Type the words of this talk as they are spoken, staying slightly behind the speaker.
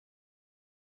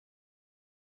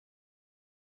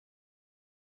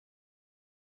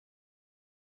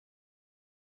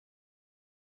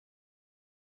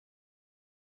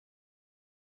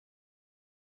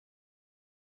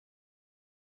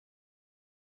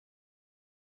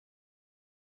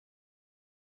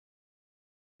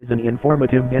Is an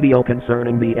informative video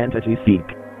concerning the entity Seek.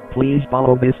 Please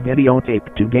follow this video tape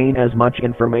to gain as much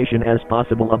information as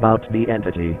possible about the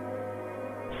entity.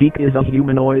 Seek is a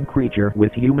humanoid creature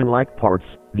with human-like parts.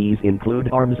 These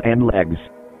include arms and legs.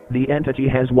 The entity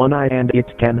has one eye and it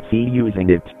can see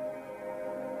using it.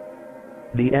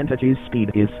 The entity's speed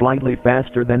is slightly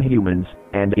faster than humans,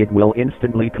 and it will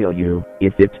instantly kill you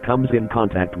if it comes in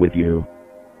contact with you.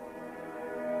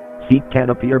 Seek can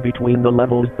appear between the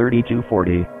levels 30 to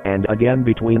 40, and again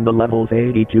between the levels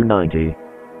 80 to 90.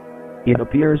 It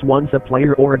appears once a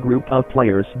player or a group of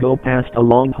players go past a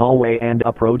long hallway and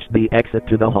approach the exit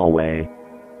to the hallway.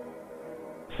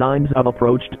 Signs of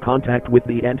approached contact with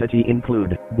the entity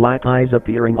include black eyes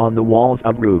appearing on the walls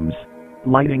of rooms,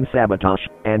 lighting sabotage,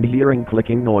 and hearing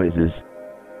clicking noises.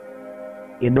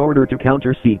 In order to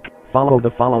counter Seek, follow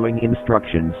the following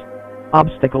instructions.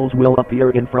 Obstacles will appear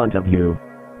in front of you.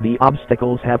 The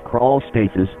obstacles have crawl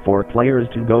spaces for players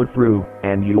to go through,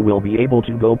 and you will be able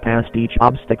to go past each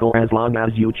obstacle as long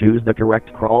as you choose the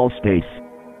correct crawl space.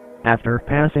 After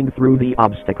passing through the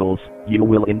obstacles, you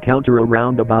will encounter a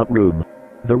roundabout room.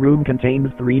 The room contains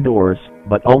 3 doors,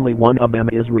 but only one of them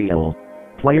is real.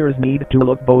 Players need to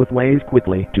look both ways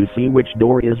quickly to see which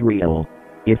door is real.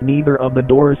 If neither of the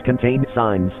doors contain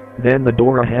signs, then the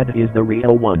door ahead is the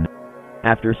real one.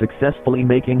 After successfully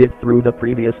making it through the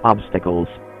previous obstacles,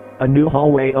 a new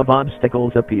hallway of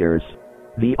obstacles appears.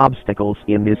 The obstacles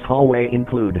in this hallway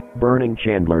include burning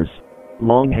chandlers,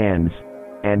 long hands,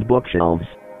 and bookshelves.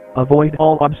 Avoid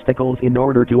all obstacles in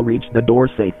order to reach the door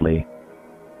safely.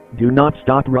 Do not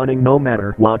stop running no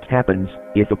matter what happens.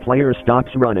 If a player stops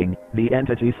running, the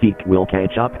entity Seek will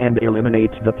catch up and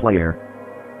eliminate the player.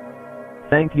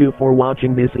 Thank you for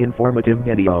watching this informative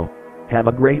video. Have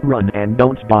a great run and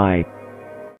don't buy.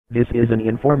 This is an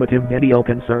informative video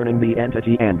concerning the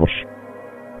entity Ambush.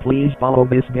 Please follow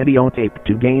this video tape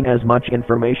to gain as much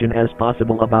information as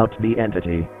possible about the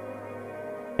entity.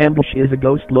 Ambush is a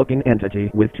ghost-looking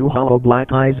entity with 2 hollow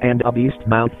black eyes and a beast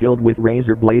mouth filled with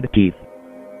razor blade teeth.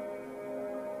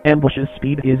 Ambush's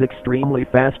speed is extremely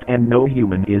fast and no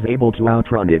human is able to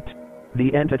outrun it.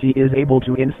 The entity is able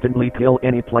to instantly kill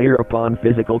any player upon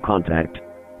physical contact.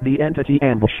 The entity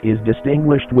Ambush is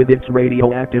distinguished with its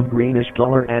radioactive greenish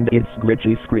color and its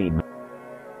glitchy scream.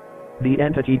 The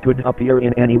entity could appear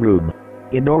in any room.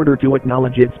 In order to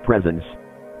acknowledge its presence,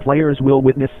 players will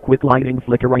witness quick lighting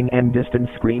flickering and distant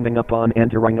screaming upon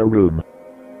entering a room.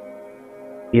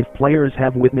 If players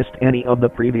have witnessed any of the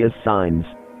previous signs,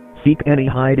 seek any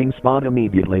hiding spot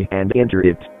immediately and enter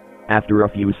it. After a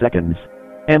few seconds,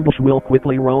 Ambush will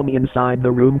quickly roam inside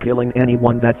the room, killing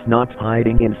anyone that's not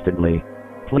hiding instantly.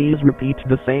 Please repeat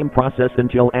the same process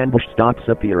until Ambush stops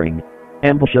appearing.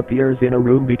 Ambush appears in a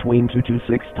room between 2 to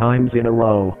 6 times in a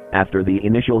row after the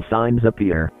initial signs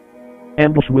appear.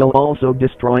 Ambush will also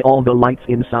destroy all the lights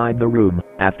inside the room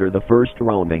after the first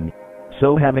roaming,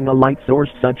 so having a light source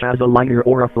such as a lighter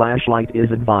or a flashlight is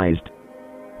advised.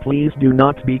 Please do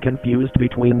not be confused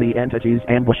between the entities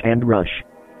Ambush and Rush,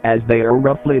 as they are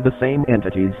roughly the same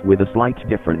entities with a slight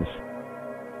difference.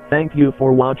 Thank you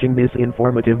for watching this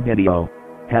informative video.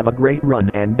 Have a great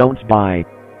run and don't buy.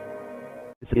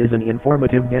 This is an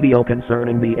informative video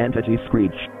concerning the entity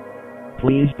Screech.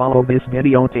 Please follow this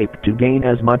video tape to gain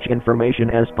as much information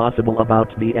as possible about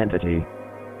the entity.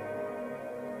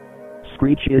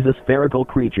 Screech is a spherical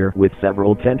creature with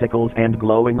several tentacles and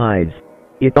glowing eyes.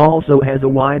 It also has a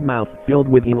wide mouth filled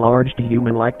with enlarged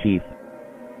human-like teeth.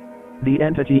 The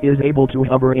entity is able to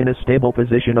hover in a stable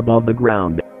position above the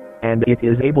ground, and it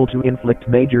is able to inflict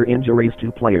major injuries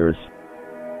to players.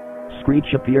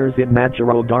 Screech appears in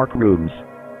natural dark rooms.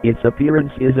 Its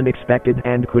appearance is unexpected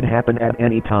and could happen at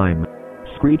any time.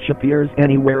 Screech appears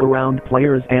anywhere around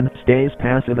players and stays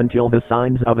passive until the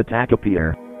signs of attack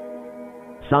appear.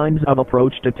 Signs of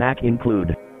approached attack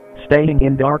include staying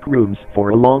in dark rooms for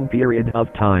a long period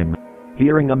of time,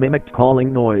 hearing a mimicked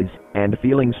calling noise, and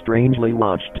feeling strangely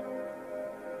watched.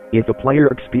 If a player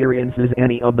experiences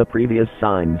any of the previous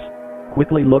signs,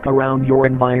 quickly look around your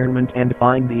environment and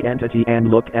find the entity and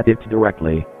look at it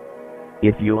directly.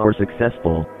 If you are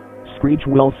successful, Screech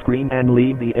will scream and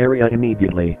leave the area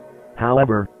immediately.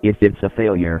 However, if it's a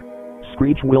failure,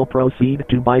 Screech will proceed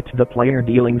to bite the player,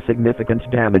 dealing significant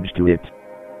damage to it.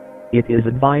 It is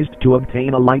advised to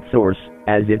obtain a light source,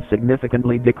 as it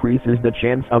significantly decreases the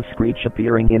chance of Screech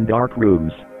appearing in dark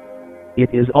rooms. It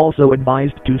is also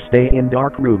advised to stay in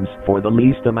dark rooms for the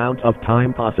least amount of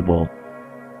time possible.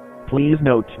 Please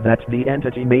note that the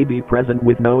entity may be present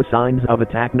with no signs of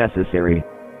attack necessary,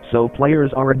 so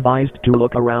players are advised to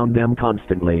look around them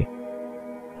constantly.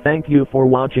 Thank you for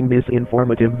watching this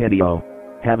informative video.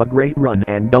 Have a great run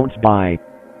and don't buy.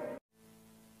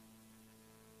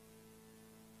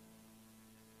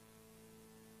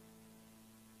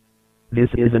 This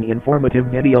is an informative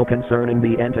video concerning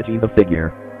the entity the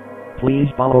figure. Please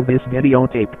follow this video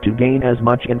tape to gain as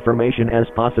much information as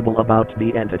possible about the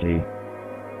entity.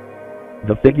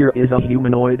 The figure is a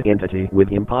humanoid entity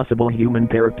with impossible human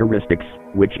characteristics,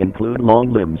 which include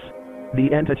long limbs.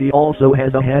 The entity also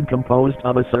has a head composed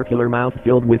of a circular mouth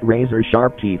filled with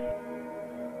razor-sharp teeth.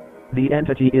 The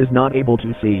entity is not able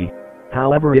to see.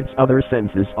 However, its other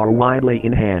senses are widely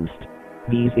enhanced.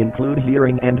 These include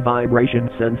hearing and vibration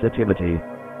sensitivity.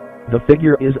 The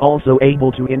figure is also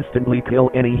able to instantly kill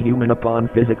any human upon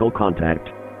physical contact.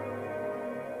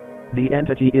 The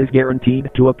entity is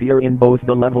guaranteed to appear in both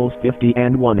the levels 50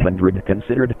 and 100,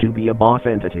 considered to be a boss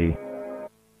entity.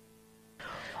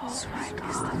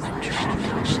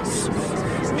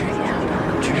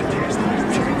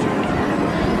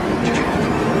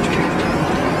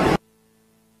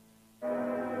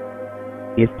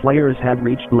 If players have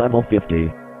reached level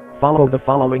 50, follow the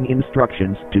following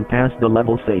instructions to pass the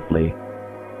level safely.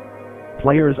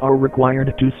 Players are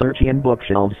required to search in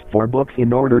bookshelves for books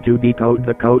in order to decode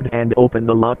the code and open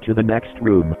the lock to the next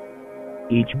room.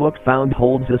 Each book found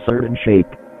holds a certain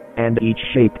shape, and each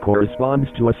shape corresponds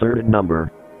to a certain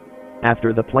number.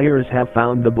 After the players have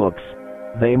found the books,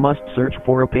 they must search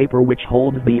for a paper which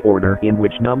holds the order in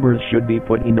which numbers should be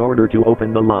put in order to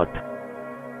open the lock.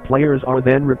 Players are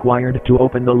then required to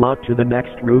open the lock to the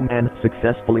next room and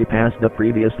successfully pass the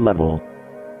previous level.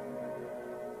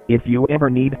 If you ever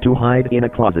need to hide in a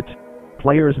closet,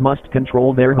 players must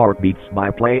control their heartbeats by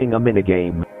playing a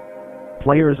minigame.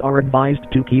 Players are advised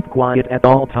to keep quiet at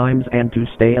all times and to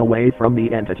stay away from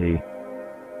the entity.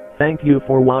 Thank you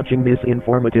for watching this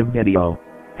informative video.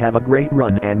 Have a great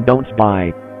run and don't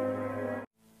buy.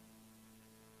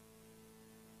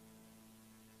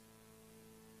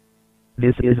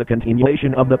 This is a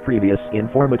continuation of the previous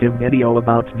informative video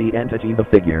about the entity the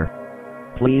figure.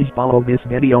 Please follow this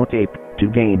video tape to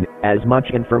gain as much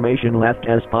information left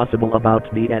as possible about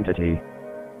the entity.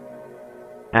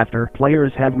 After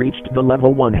players have reached the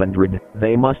level 100,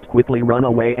 they must quickly run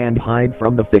away and hide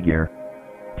from the figure.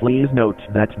 Please note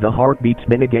that the heartbeat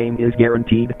minigame is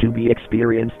guaranteed to be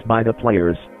experienced by the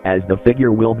players, as the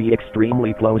figure will be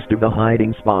extremely close to the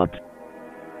hiding spot.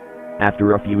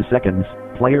 After a few seconds,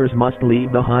 players must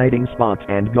leave the hiding spot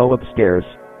and go upstairs.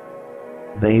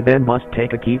 They then must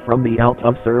take a key from the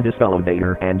out-of-service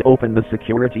elevator and open the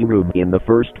security room in the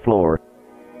first floor.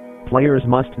 Players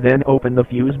must then open the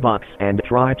fuse box and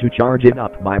try to charge it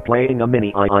up by playing a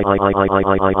mini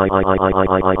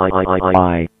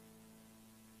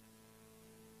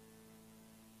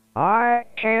I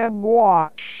can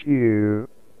watch you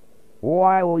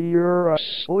while you're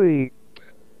asleep.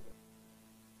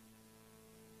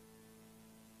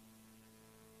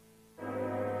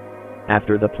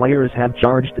 After the players have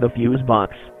charged the fuse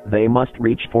box, they must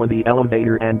reach for the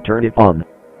elevator and turn it on.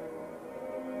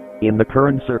 In the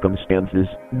current circumstances,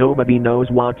 nobody knows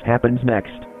what happens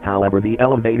next, however the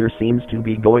elevator seems to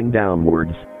be going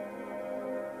downwards.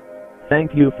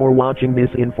 Thank you for watching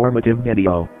this informative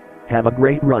video. Have a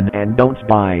great run and don't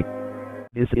buy.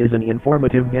 This is an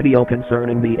informative video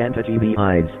concerning the entity the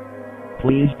eyes.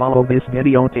 Please follow this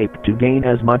video tape to gain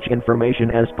as much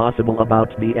information as possible about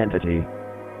the entity.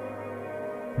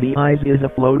 The eyes is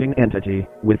a floating entity,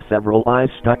 with several eyes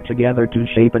stuck together to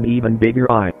shape an even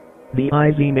bigger eye. The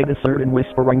eyes emit a certain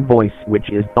whispering voice which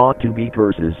is thought to be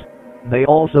curses. They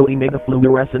also emit a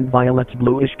fluorescent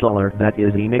violet-bluish color that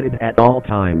is emitted at all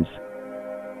times.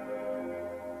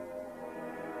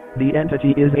 The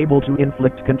entity is able to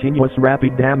inflict continuous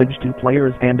rapid damage to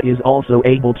players and is also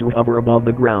able to hover above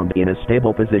the ground in a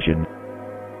stable position.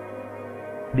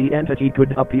 The entity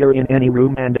could appear in any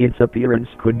room and its appearance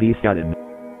could be sudden.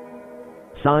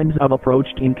 Signs of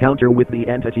approached encounter with the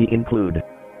entity include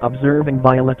observing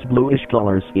violet-bluish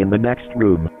colors in the next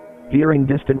room, hearing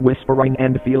distant whispering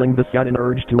and feeling the sudden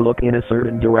urge to look in a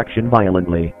certain direction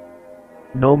violently.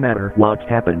 No matter what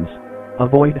happens,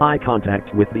 avoid eye contact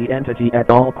with the entity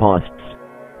at all costs.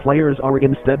 Players are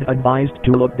instead advised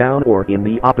to look down or in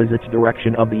the opposite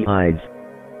direction of the eyes.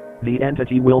 The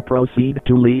entity will proceed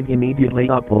to leave immediately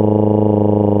up.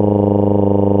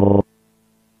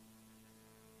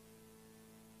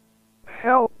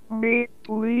 Help me,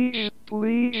 please,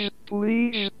 please,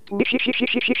 please, please.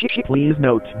 Please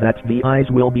note that the eyes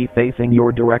will be facing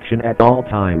your direction at all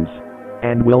times,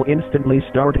 and will instantly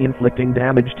start inflicting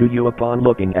damage to you upon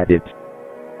looking at it.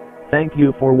 Thank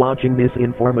you for watching this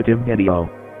informative video.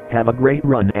 Have a great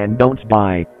run and don't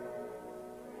buy.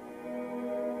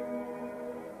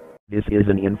 This is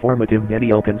an informative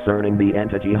video concerning the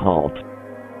entity Halt.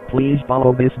 Please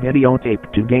follow this video tape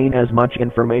to gain as much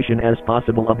information as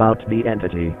possible about the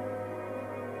entity.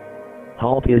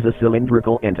 Halt is a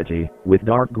cylindrical entity, with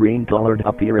dark green colored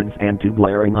appearance and two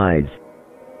glaring eyes.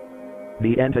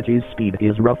 The entity's speed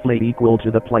is roughly equal to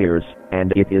the player's,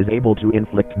 and it is able to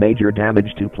inflict major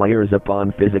damage to players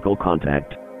upon physical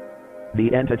contact. The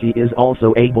entity is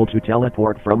also able to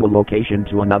teleport from a location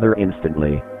to another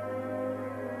instantly.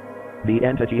 The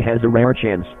entity has a rare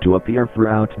chance to appear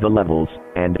throughout the levels,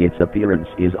 and its appearance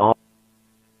is all.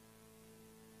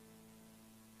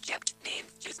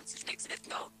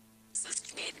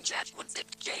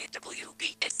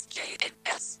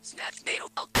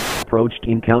 Approached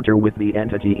encounter with the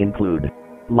entity include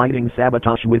lighting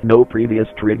sabotage with no previous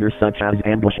trigger such as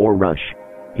ambush or rush,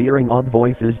 hearing odd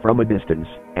voices from a distance,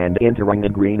 and entering a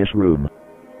greenish room.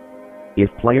 If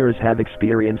players have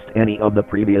experienced any of the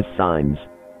previous signs,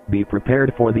 be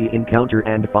prepared for the encounter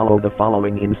and follow the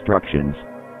following instructions.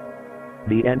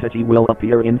 The entity will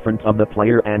appear in front of the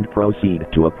player and proceed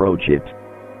to approach it.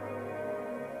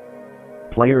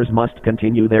 Players must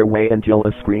continue their way until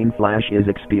a screen flash is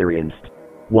experienced.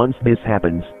 Once this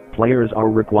happens, players are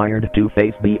required to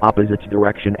face the opposite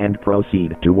direction and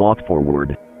proceed to walk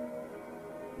forward.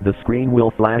 The screen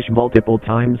will flash multiple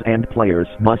times and players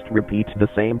must repeat the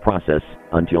same process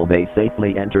until they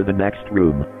safely enter the next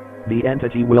room. The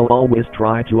entity will always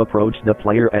try to approach the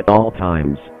player at all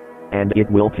times, and it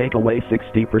will take away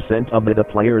 60% of the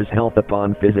player's health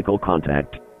upon physical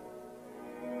contact.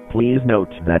 Please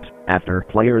note that, after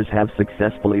players have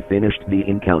successfully finished the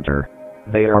encounter,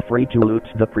 they are free to loot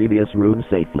the previous room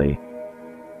safely.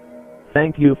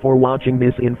 Thank you for watching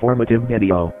this informative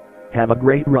video. Have a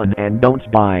great run and don't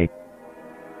buy.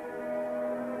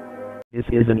 This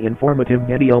is an informative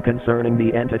video concerning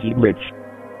the entity glitch.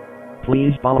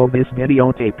 Please follow this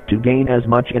video tape to gain as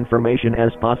much information as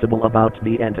possible about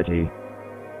the entity.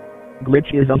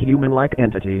 Glitch is a human-like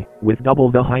entity, with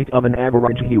double the height of an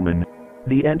average human.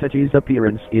 The entity's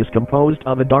appearance is composed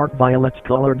of a dark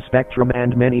violet-colored spectrum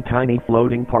and many tiny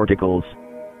floating particles.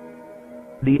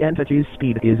 The entity's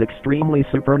speed is extremely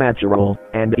supernatural,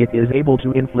 and it is able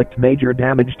to inflict major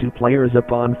damage to players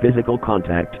upon physical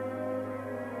contact.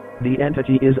 The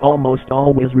entity is almost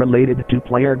always related to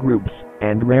player groups,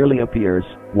 and rarely appears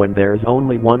when there's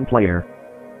only one player.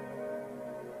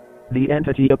 The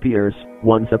entity appears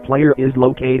once a player is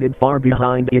located far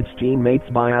behind its teammates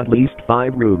by at least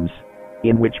 5 rooms,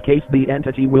 in which case the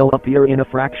entity will appear in a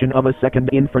fraction of a second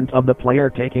in front of the player,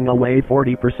 taking away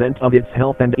 40% of its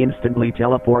health and instantly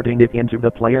teleporting it into the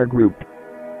player group.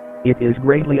 It is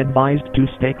greatly advised to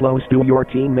stay close to your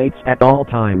teammates at all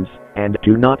times, and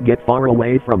to not get far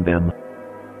away from them.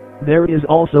 There is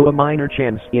also a minor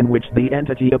chance in which the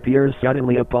entity appears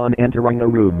suddenly upon entering a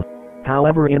room.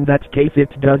 However, in that case it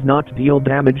does not deal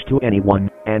damage to anyone,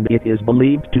 and it is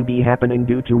believed to be happening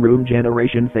due to room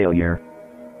generation failure.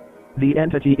 The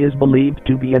entity is believed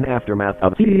to be an aftermath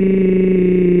of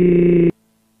You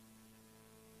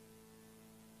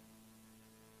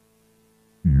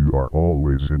are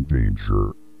always in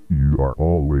danger. You are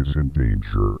always in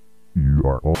danger. You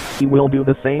are He will do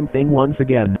the same thing once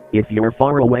again, if you're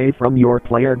far away from your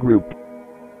player group.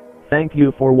 Thank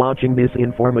you for watching this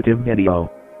informative video.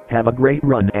 Have a great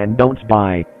run and don't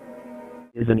buy.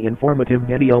 This is an informative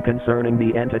video concerning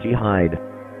the entity hide.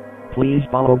 Please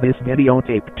follow this video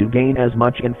tape to gain as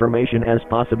much information as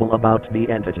possible about the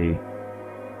entity.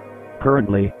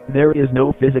 Currently, there is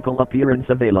no physical appearance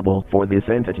available for this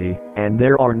entity, and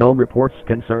there are no reports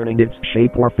concerning its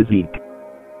shape or physique.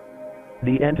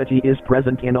 The entity is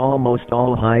present in almost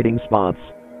all hiding spots,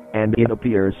 and it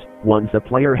appears once a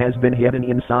player has been hidden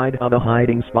inside of a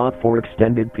hiding spot for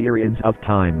extended periods of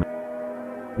time.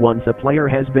 Once a player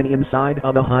has been inside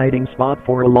of a hiding spot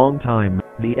for a long time,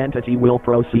 the entity will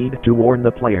proceed to warn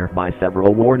the player by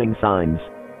several warning signs.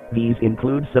 These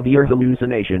include severe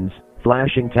hallucinations,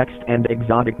 flashing text and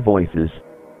exotic voices.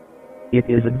 It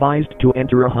is advised to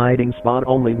enter a hiding spot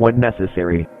only when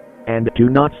necessary, and to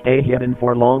not stay hidden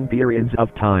for long periods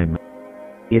of time.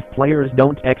 If players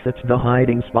don't exit the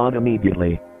hiding spot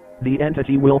immediately, the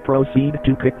entity will proceed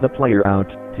to kick the player out,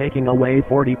 taking away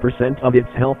 40% of its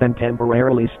health and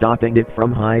temporarily stopping it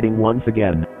from hiding once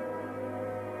again.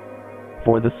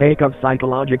 For the sake of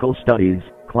psychological studies,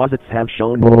 closets have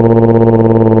shown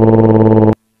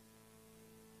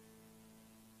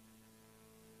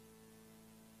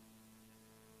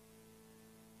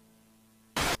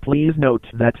Please note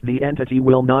that the entity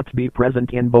will not be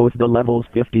present in both the levels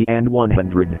 50 and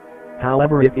 100.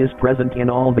 However, it is present in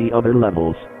all the other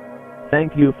levels.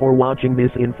 Thank you for watching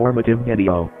this informative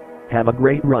video. Have a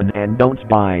great run and don't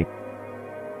buy.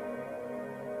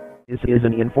 This is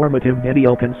an informative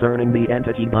video concerning the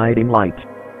entity guiding light.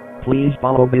 Please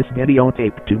follow this video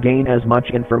tape to gain as much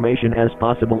information as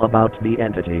possible about the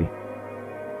entity.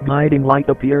 Guiding light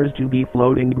appears to be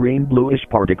floating green-bluish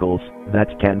particles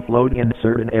that can float in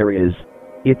certain areas.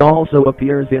 It also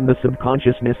appears in the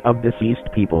subconsciousness of deceased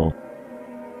people.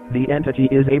 The entity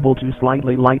is able to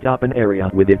slightly light up an area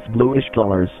with its bluish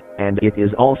colors, and it is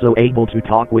also able to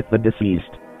talk with the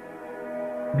deceased.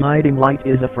 Guiding light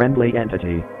is a friendly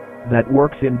entity that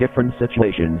works in different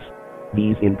situations.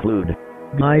 These include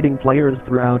guiding players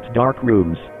throughout dark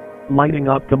rooms, lighting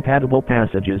up compatible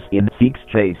passages in Seek's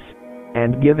Chase,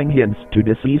 and giving hints to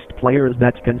deceased players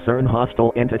that concern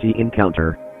hostile entity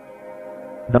encounter.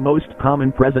 The most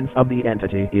common presence of the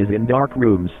entity is in dark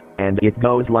rooms, and it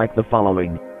goes like the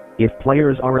following. If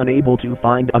players are unable to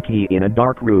find a key in a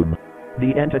dark room,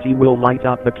 the entity will light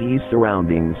up the key's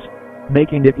surroundings,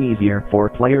 making it easier for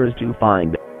players to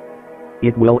find.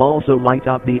 It will also light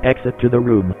up the exit to the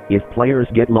room if players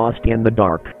get lost in the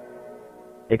dark.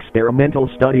 Experimental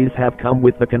studies have come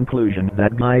with the conclusion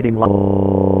that guiding light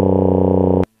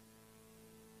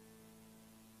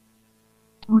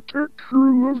Protect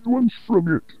your loved ones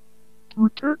from it.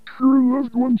 Protect your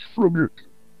loved ones from it.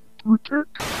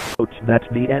 Protect. Note that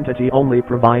the entity only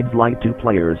provides light to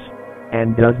players,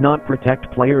 and does not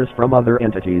protect players from other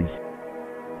entities.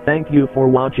 Thank you for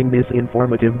watching this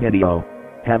informative video.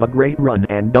 Have a great run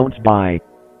and don't die.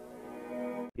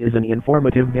 Is an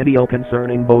informative video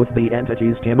concerning both the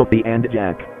entities Timothy and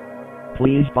Jack.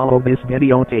 Please follow this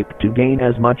video tape to gain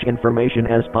as much information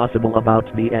as possible about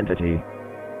the entity.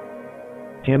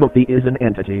 Timothy is an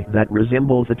entity that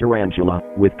resembles a tarantula,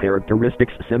 with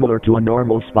characteristics similar to a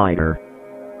normal spider.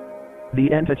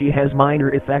 The entity has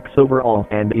minor effects overall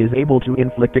and is able to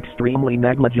inflict extremely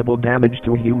negligible damage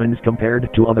to humans compared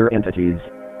to other entities.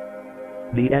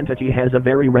 The entity has a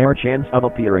very rare chance of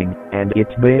appearing, and it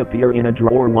may appear in a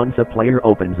drawer once a player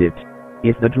opens it.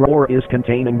 If the drawer is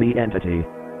containing the entity,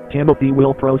 Timothy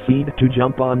will proceed to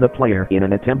jump on the player in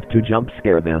an attempt to jump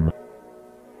scare them.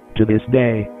 To this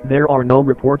day, there are no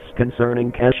reports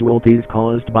concerning casualties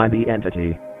caused by the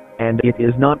entity, and it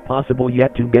is not possible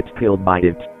yet to get killed by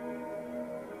it.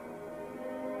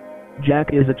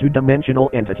 Jack is a two-dimensional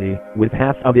entity, with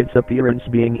half of its appearance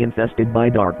being infested by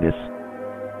darkness.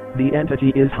 The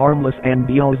entity is harmless and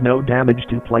deals no damage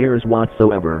to players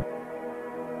whatsoever.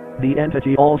 The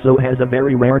entity also has a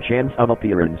very rare chance of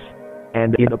appearance,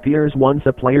 and it appears once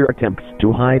a player attempts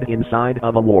to hide inside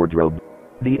of a wardrobe.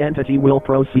 The entity will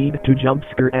proceed to jump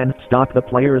scare and stop the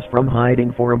players from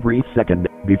hiding for a brief second,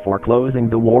 before closing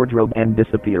the wardrobe and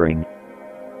disappearing.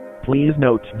 Please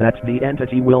note that the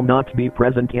entity will not be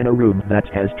present in a room that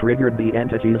has triggered the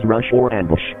entity's rush or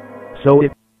ambush. So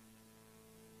if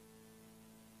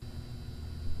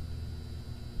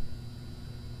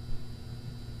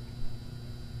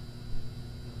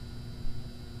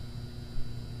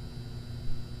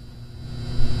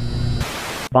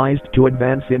advised to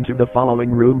advance into the following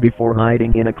room before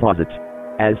hiding in a closet,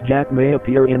 as Jack may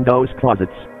appear in those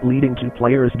closets, leading to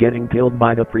players getting killed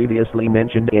by the previously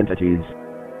mentioned entities.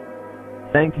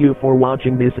 Thank you for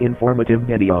watching this informative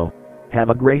video. Have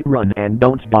a great run and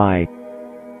don't die.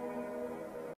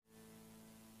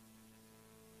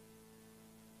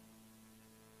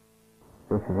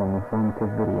 This is an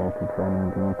informative video concerning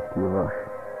the entity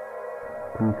Rush.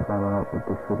 Please follow up with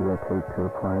this video tape to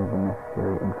acquire the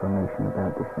necessary information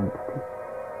about this entity.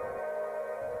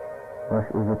 Rush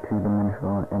is a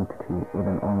two-dimensional entity with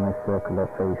an almost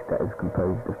circular face that is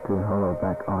composed of two hollow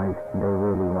black eyes and a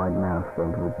really wide mouth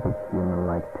filled with big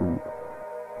human-like teeth.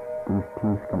 These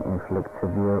teeth can inflict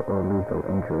severe or lethal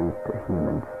injuries to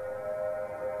humans.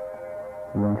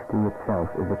 The entity itself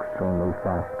is extremely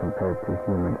fast compared to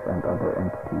humans and other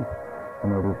entities,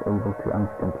 and it is able to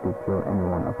instantly kill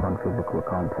anyone upon physical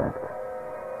contact.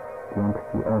 The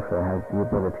entity also has the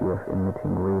ability of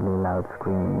emitting really loud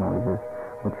screaming noises,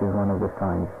 which is one of the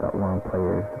signs that warn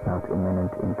players about imminent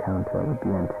encounter with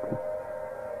the entity.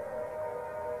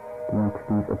 The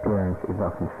entity's appearance is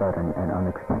often sudden and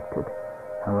unexpected.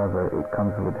 However, it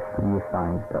comes with severe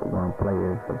signs that warn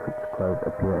players of its close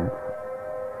appearance.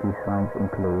 These signs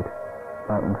include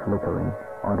light and flickering,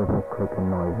 audible clicking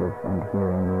noises, and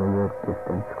hearing weird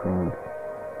distant screams.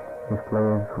 If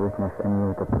players witness any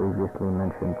of the previously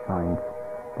mentioned signs,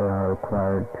 they are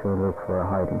required to look for a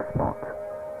hiding spot.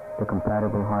 The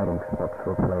compatible hiding spots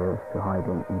for players to hide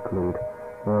in include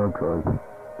wardrobes,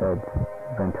 beds,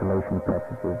 ventilation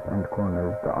passages, and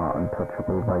corners that are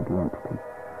untouchable by the entity.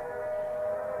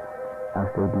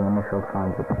 After the initial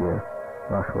signs appear,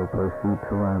 Rush will proceed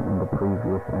to roam in the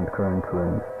previous and current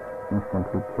rooms,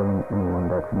 instantly killing anyone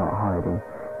that's not hiding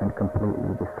and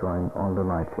completely destroying all the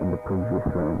lights in the previous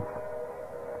rooms.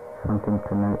 Something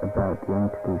to note about the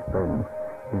entity's presence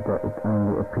is that it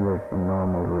only appears in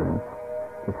normal rooms.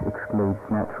 This excludes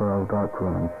natural dark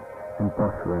rooms and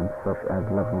boss rooms such as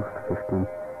levels 50,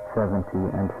 70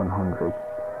 and 100,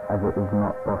 as it is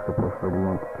not possible for the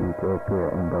entity to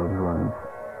appear in those rooms.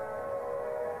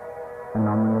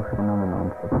 Anomalous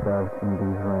phenomena observed in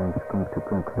these rooms come to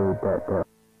conclude that there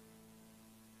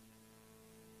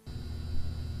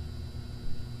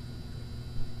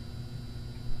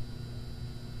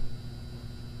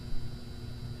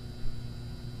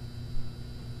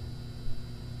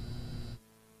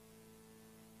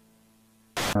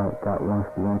note that once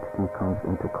the entity comes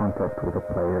into contact with a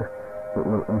player, it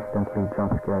will instantly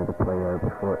jump scare the player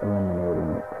before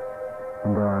eliminating it,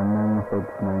 and there are no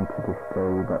methods known to this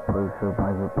day that pose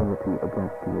survivability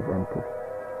against these entities.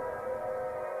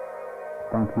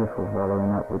 Thank you for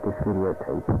following up with this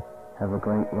videotape. Have a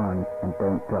great run and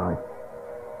don't die.